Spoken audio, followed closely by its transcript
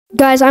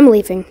Guys, I'm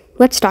leaving.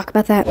 Let's talk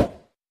about that.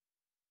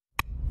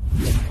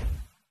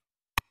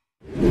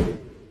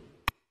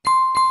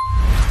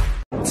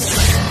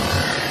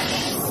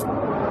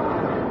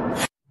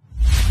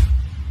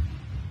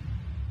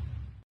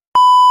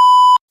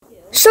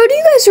 So do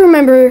you guys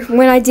remember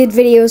when I did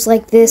videos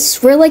like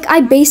this, where like I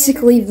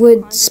basically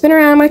would spin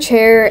around in my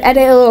chair,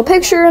 edit a little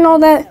picture and all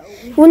that?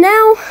 Well,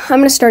 now I'm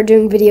going to start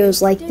doing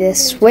videos like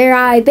this, where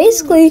I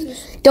basically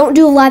don't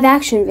do live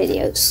action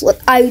videos.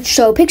 I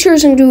show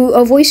pictures and do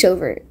a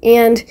voiceover.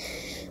 And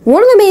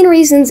one of the main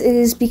reasons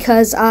is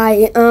because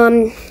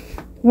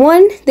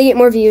one, they get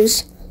more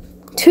views.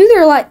 Two,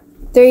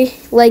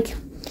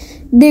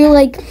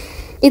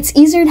 it's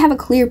easier to have a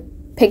clear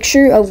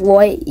picture of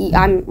what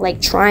I'm like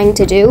trying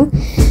to do.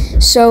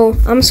 So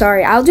I'm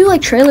sorry, I'll do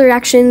like trailer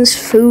reactions,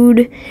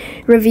 food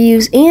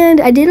reviews, and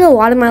I did a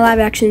lot of my live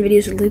action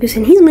videos with Lucas,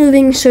 and he's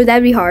moving, so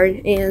that'd be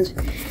hard. And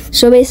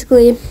so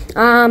basically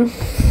I'm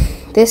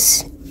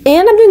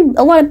doing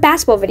a lot of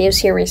basketball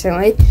videos here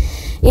recently,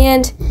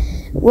 and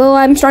well,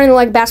 I'm starting to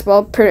like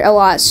basketball a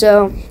lot,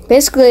 so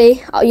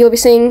basically you'll be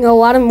seeing a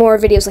lot of more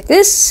videos like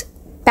this,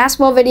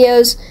 basketball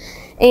videos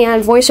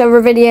and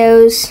voiceover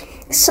videos.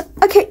 So,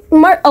 okay,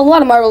 a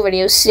lot of Marvel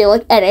videos too,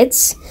 like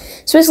edits.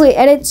 So basically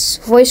edits,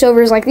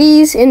 voiceovers like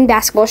these, and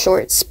basketball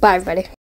shorts. Bye, everybody.